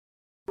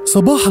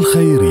صباح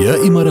الخير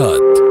يا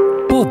إمارات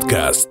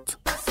بودكاست.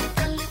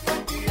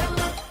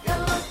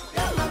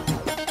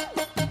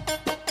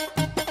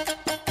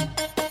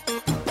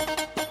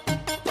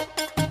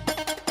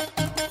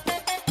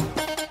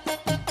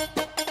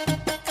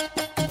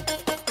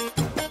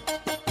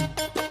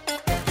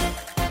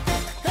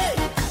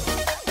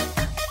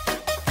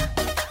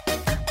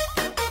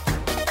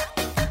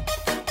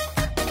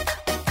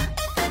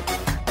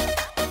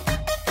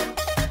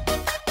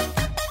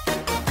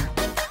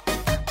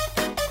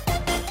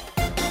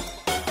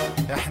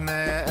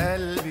 احنا يا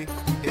قلبي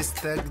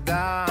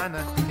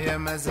استجدعنا يا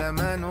ما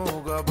زمان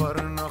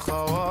وجبرنا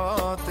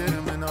خواطر،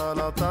 من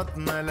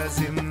غلطاتنا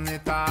لازم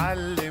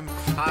نتعلم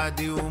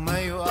عادي وما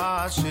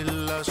يقعش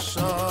الا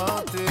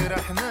الشاطر.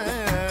 احنا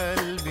يا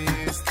قلبي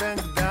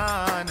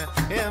استجدعنا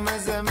يا ما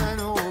زمان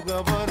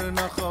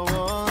وجبرنا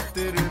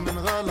خواطر، من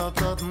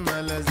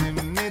غلطاتنا لازم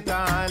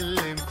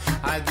نتعلم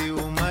عادي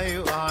وما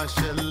يقعش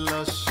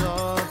الا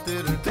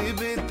الشاطر.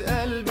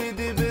 طيبة قلبي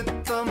دي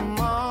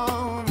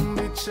بتطمعهم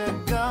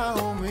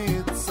بتشجعهم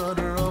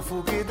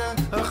يتصرفوا كده،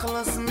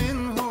 اخلص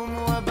منهم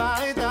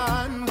وابعد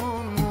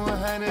عنهم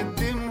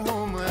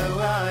وهندمهم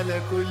قوي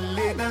على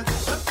كل ده.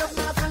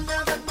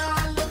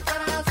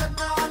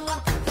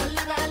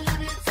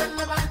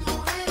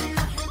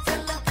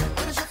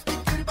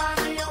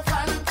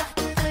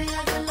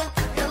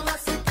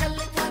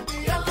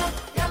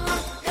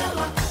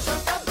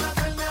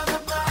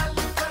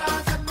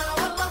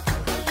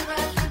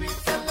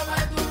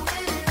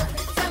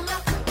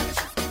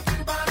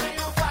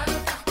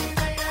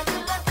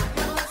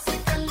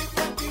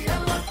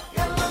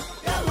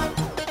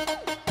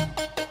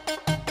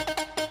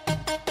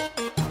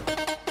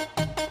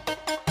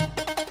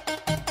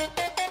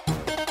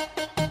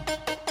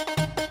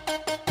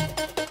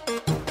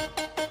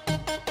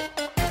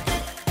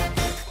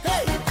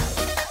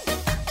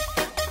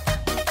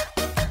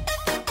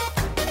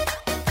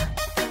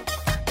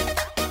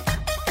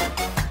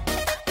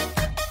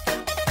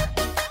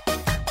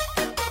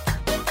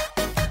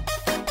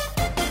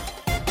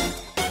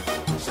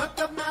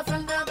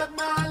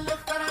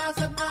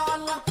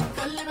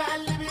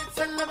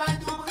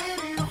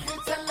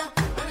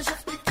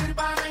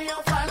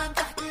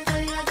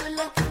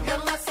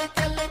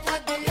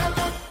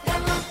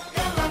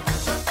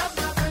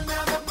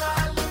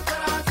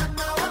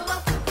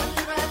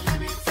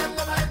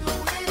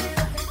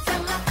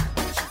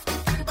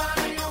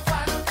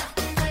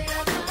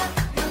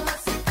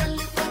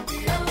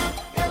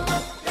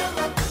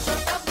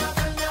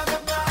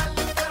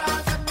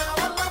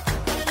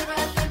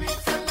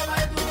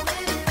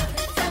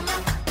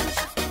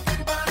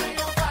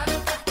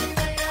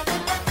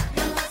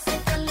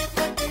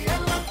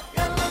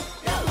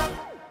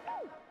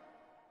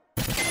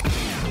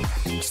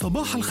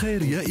 صباح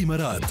الخير يا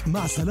إمارات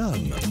مع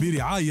سلام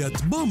برعاية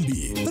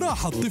بامبي.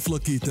 راحة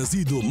طفلك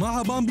تزيد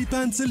مع بامبي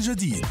بانتس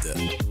الجديد.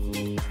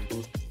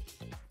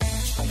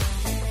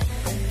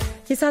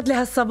 يسعد لي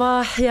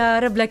هالصباح يا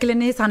رب لكل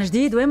الناس عن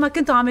جديد وين ما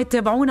كنتوا عم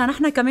تتابعونا.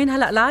 نحن كمان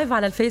هلأ لايف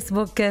على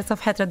الفيسبوك،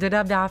 صفحة راديو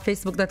الرابعة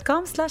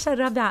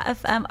facebook.com/الرابعة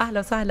FM. أهلا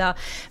وسهلا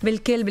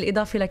بالكل،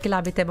 بالإضافة لكل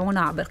عم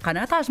بيتابعونا عبر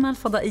قناة عجمان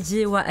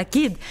الفضائية،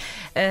 وأكيد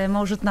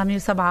موجودنا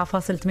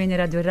 107.8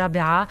 راديو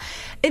الرابعة.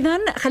 إذن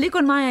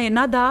خليكن معي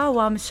ندى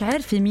ومش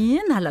عارفة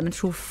مين هلأ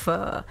بنشوف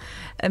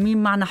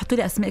مين معنا. حطوا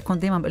لي أسمائكم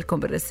دايما بقلكم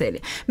بالرسالة.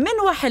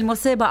 من وحي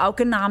المسابقة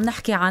وكنا عم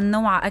نحكي عن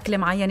نوع أكل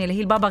معين اللي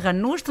هي البابا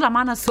غنوج، طلع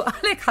معنا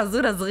سؤالك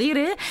حزورة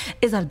صغيرة،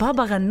 إذا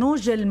البابا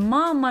غنوج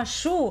الماما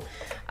شو؟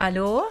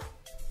 ألو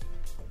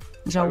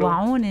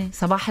جوعوني.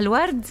 صباح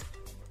الورد.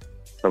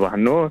 صباح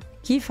النور.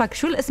 كيفك؟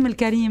 شو الاسم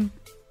الكريم؟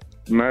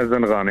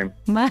 مازن غانم.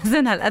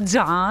 مازن هالقد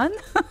جوعان؟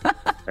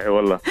 اي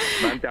والله،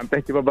 ما انت عم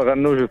تحكي بابا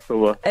غنوج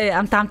الصبح. ايه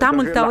عم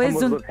تعمل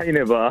توازن.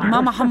 بقى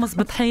ماما حمص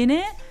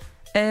بطحينة.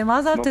 ايه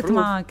ما زبطت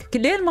معك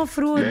ليه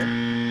المفروض؟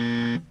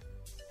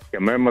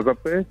 كمان ما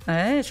زبطت؟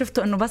 ايه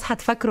شفتوا انه بس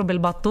حتفكروا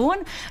بالبطون.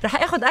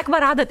 رح اخذ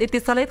اكبر عدد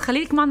اتصالات،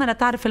 خليك معنا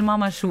لتعرف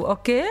الماما شو.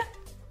 اوكي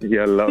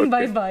يلا أوكي.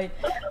 باي باي.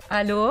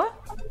 الو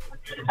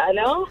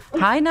الو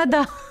هاي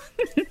ندى.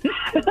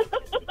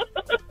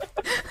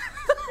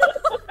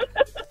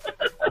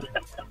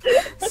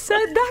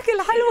 الضحكة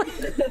الحلوة.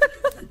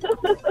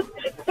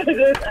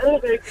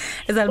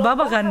 إذا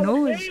البابا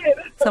غنوج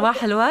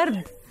صباح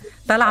الورد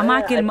طلع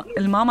معك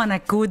الماما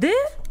نكودة.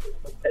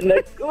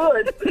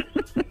 نكود.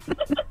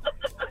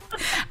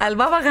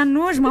 البابا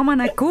غنوج ماما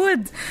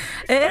نكود.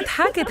 ايه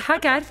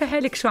اضحكي عارفة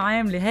حالك شو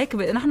عاملة هيك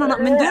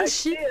نحن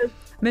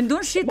من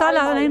دون شي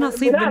طالع علينا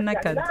نصيب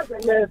بالنكد. لازم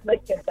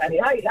نتنكد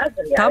يعني، هاي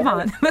لازم يعني.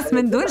 طبعا بس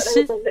من دون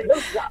شي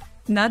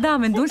ندى،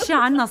 من دون شي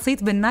عنا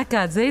صيت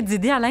بالنكد. زي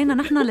تزيدي علينا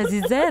نحن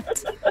لذيذات،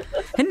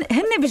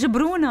 هن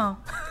بيجبرونا.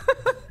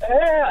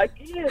 ايه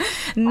اكيد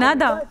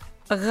ندى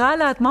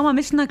غلط، ماما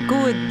مش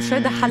نكود. مش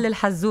هيدا حل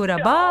الحزورة.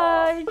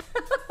 باي.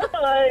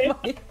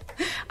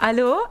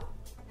 الو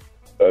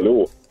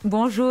الو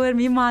بونجور،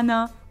 مين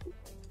معنا؟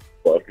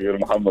 بخير،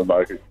 محمد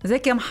معك.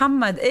 ازيك يا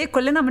محمد؟ ايه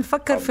كلنا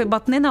بنفكر في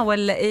بطننا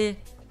ولا ايه؟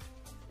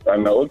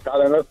 انا قلت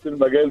على نفس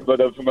المجال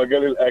بدل في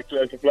مجال الاكل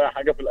اشوف لها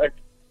حاجه في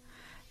الاكل.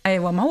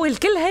 ايوه ما هو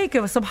الكل هيك،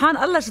 بس سبحان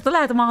الله شو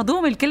طلعت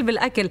مهضوم الكل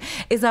بالاكل.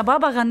 اذا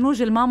بابا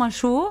غنوج الماما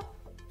شو؟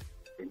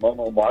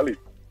 ماما ام علي.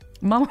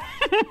 ماما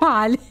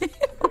علي.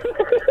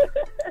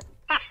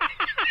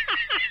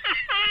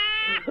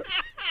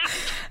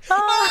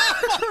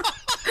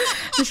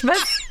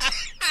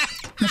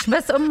 مش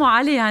بس امه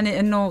علي، يعني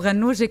انه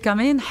غنوجه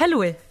كمان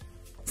حلوه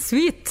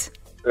سويت.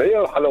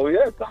 هي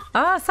حلويات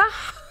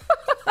صح.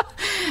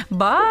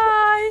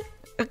 باي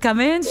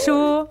كمان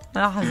شو؟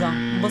 لحظة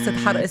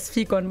انبسط حرقص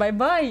فيكم. باي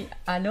باي.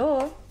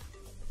 الو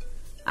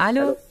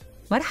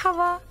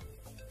مرحبا.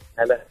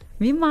 هلا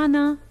مين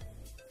معنا؟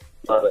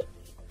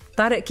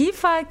 طارق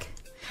كيفك؟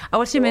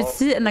 اول شيء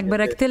ميرسي انك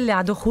باركت لي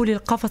على دخولي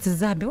القفص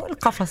الذهبي.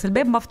 والقفص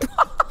الباب مفتوح.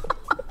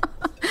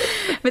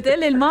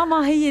 بتقلي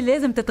الماما هي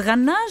لازم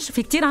تتغنج.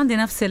 في كتير عندي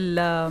نفس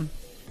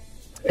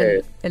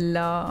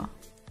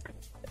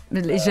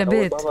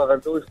الاجابات. ماما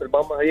غنوج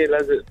الماما هي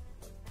لازم،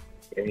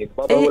 يعني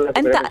بابا إيه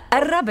انت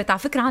قربت على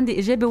فكره. عندي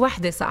اجابه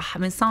واحده صح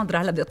من ساندرا،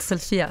 هلا بدي اتصل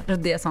فيها.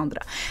 ردي يا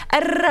ساندرا،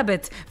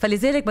 قربت.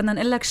 فلذلك بدنا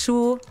نقول لك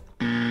شو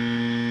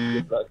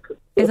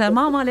اذا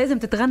ماما لازم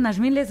تتغنج،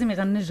 مين لازم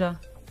يغنجها؟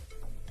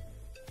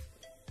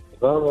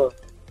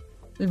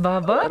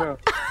 البابا.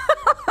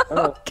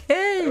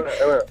 اوكي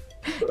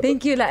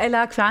ثانك يو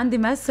لك. في عندي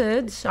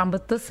مسج عم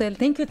بتصل.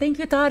 ثانك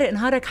يو طارق،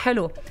 نهارك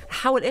حلو.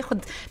 حاول اخذ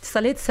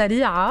اتصالات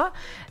سريعه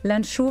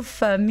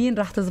لنشوف مين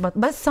رح تزبط.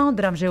 بس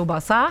ساندرا مجاوبه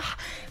صح.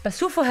 بس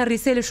شوفوا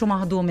هالرساله شو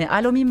مهضومه.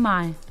 الو مين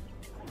معي؟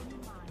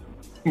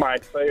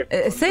 معك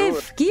سيف.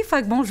 سيف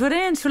كيفك؟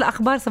 بونجورين، شو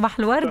الاخبار؟ صباح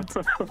الورد.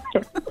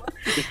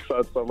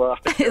 يسعد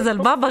صباح. اذا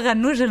البابا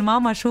غنوج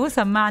الماما شو؟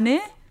 سمعني.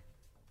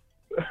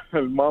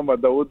 الماما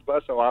داوود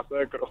باشا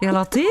وعساكره. يا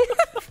لطيف.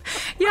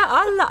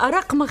 يا الله،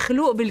 أرق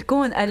مخلوق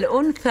بالكون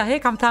الأنثى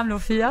هيك عم تعملوا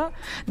فيها.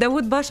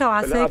 داوود باشا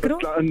وعساكره.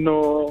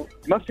 لأنه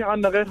ما في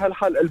عنا غير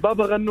هالحل.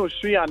 البابا غنوج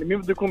شو يعني؟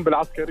 مين بده يكون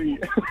بالعسكرية؟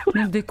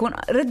 مين بده يكون؟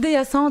 ردي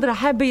يا ساندرا،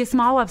 حابة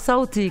يسمعوها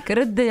بصوتك.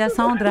 ردي يا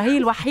ساندرا، هي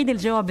الوحيدة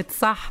اللي جاوبت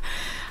صح.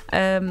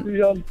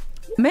 يلا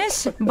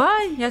ماشي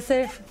باي يا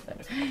سيف.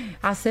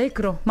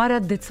 عساكره ما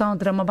ردت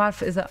ساندرا. ما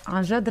بعرف اذا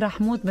عن جد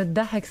رح موت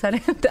بالضحك.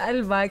 سلامت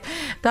قلبك.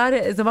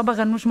 طارق اذا بابا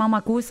غنوج ماما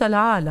كوسه.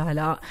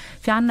 لا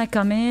في عنا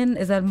كمان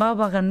اذا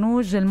البابا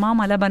غنوج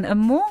الماما لبن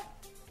امه.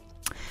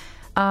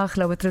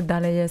 لو بترد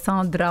علي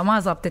ساندرا ما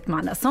زبطت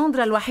معنا.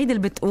 ساندرا الوحيدة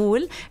اللي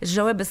بتقول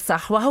الجواب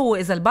الصح، وهو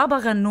إذا البابا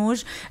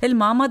غنوج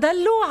الماما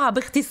دلوعة.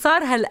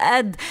 باختصار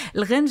هالقد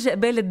الغنج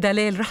قبال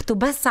الدلال. رحتوا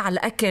بس على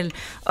الأكل.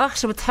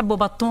 شو بتحبوا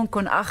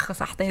بطونكم.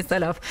 صحتين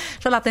سلف.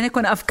 إن شاء الله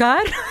أعطيناكم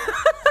أفكار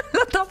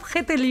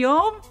لطبخة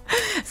اليوم.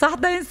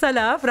 صحتين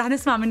سلف. رح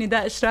نسمع من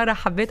نداء إشرارة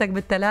حبيتك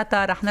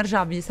بالثلاثة. رح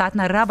نرجع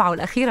بساعتنا الرابعة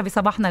والأخيرة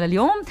بصباحنا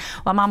لليوم،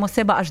 ومع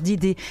مسابقة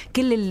جديدة.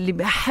 كل اللي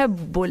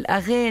بحبوا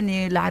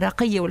الأغاني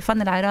العراقية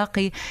والفن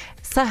العراقي،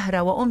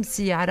 سهرة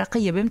وأمسية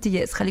عراقية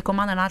بامتياز. خليكم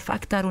معنا نعرف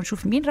أكتر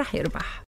ونشوف مين رح يربح.